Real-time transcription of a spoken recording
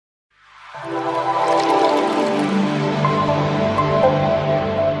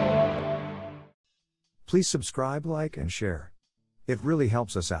Please subscribe, like, and share. It really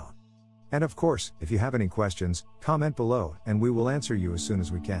helps us out. And of course, if you have any questions, comment below, and we will answer you as soon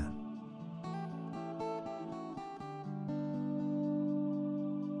as we can.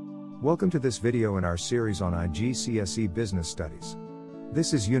 Welcome to this video in our series on IGCSE Business Studies.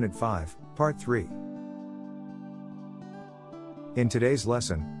 This is Unit 5, Part 3. In today's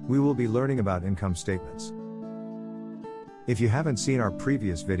lesson, we will be learning about income statements. If you haven't seen our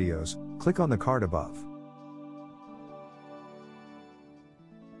previous videos, click on the card above.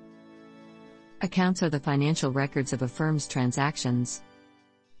 Accounts are the financial records of a firm's transactions.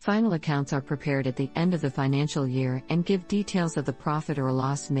 Final accounts are prepared at the end of the financial year and give details of the profit or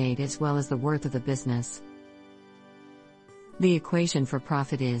loss made as well as the worth of the business. The equation for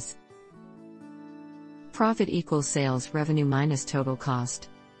profit is profit equals sales revenue minus total cost.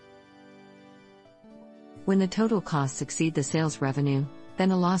 When the total costs exceed the sales revenue,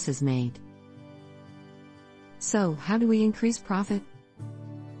 then a loss is made. So, how do we increase profit?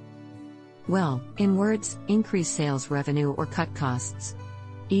 Well, in words, increase sales revenue or cut costs.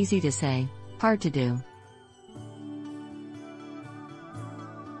 Easy to say, hard to do.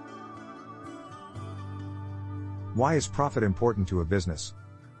 Why is profit important to a business?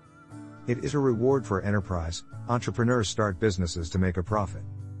 It is a reward for enterprise. Entrepreneurs start businesses to make a profit.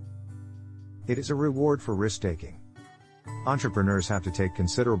 It is a reward for risk-taking. Entrepreneurs have to take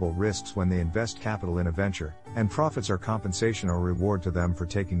considerable risks when they invest capital in a venture, and profits are compensation or reward to them for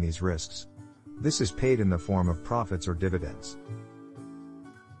taking these risks. This is paid in the form of profits or dividends.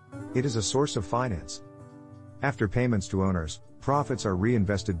 It is a source of finance. After payments to owners, profits are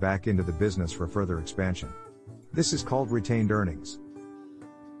reinvested back into the business for further expansion. This is called retained earnings.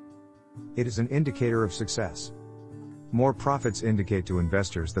 It is an indicator of success. More profits indicate to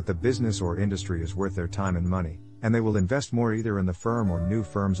investors that the business or industry is worth their time and money, and they will invest more either in the firm or new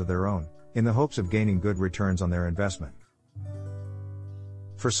firms of their own, in the hopes of gaining good returns on their investment.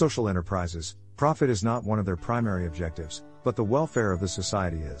 For social enterprises, profit is not one of their primary objectives, but the welfare of the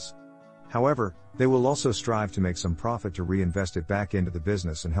society is. However, they will also strive to make some profit to reinvest it back into the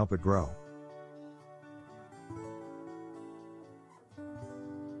business and help it grow.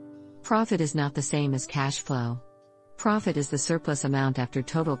 Profit is not the same as cash flow. Profit is the surplus amount after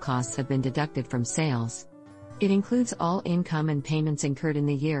total costs have been deducted from sales. It includes all income and payments incurred in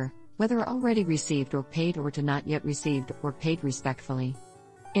the year, whether already received or paid or to not yet received or paid respectfully.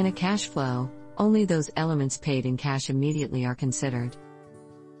 In a cash flow, only those elements paid in cash immediately are considered.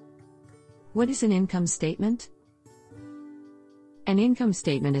 What is an income statement? An income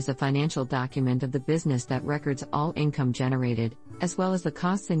statement is a financial document of the business that records all income generated, as well as the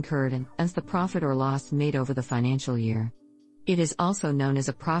costs incurred and as the profit or loss made over the financial year. It is also known as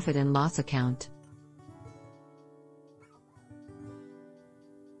a profit and loss account.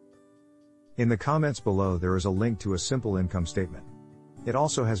 In the comments below there is a link to a simple income statement. It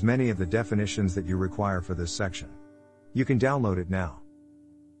also has many of the definitions that you require for this section. You can download it now.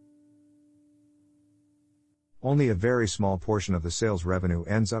 Only a very small portion of the sales revenue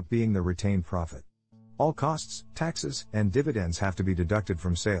ends up being the retained profit. All costs, taxes, and dividends have to be deducted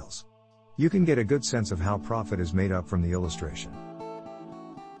from sales. You can get a good sense of how profit is made up from the illustration.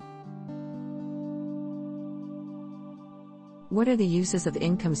 What are the uses of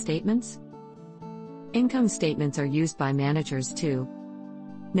income statements? Income statements are used by managers to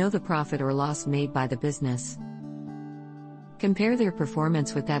know the profit or loss made by the business, compare their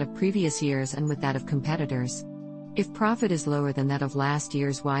performance with that of previous years and with that of competitors. If profit is lower than that of last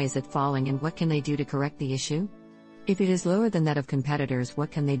year's, why is it falling and what can they do to correct the issue? If it is lower than that of competitors,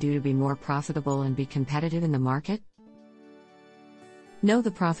 what can they do to be more profitable and be competitive in the market? Know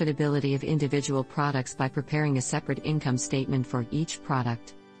the profitability of individual products by preparing a separate income statement for each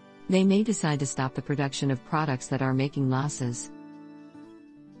product. They may decide to stop the production of products that are making losses.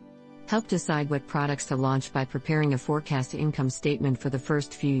 Help decide what products to launch by preparing a forecast income statement for the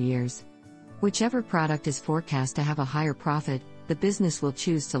first few years. Whichever product is forecast to have a higher profit, the business will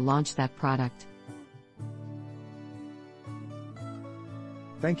choose to launch that product.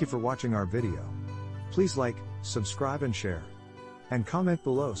 Thank you for watching our video. Please like, subscribe and share. And comment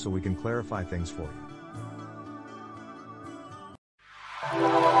below so we can clarify things for you.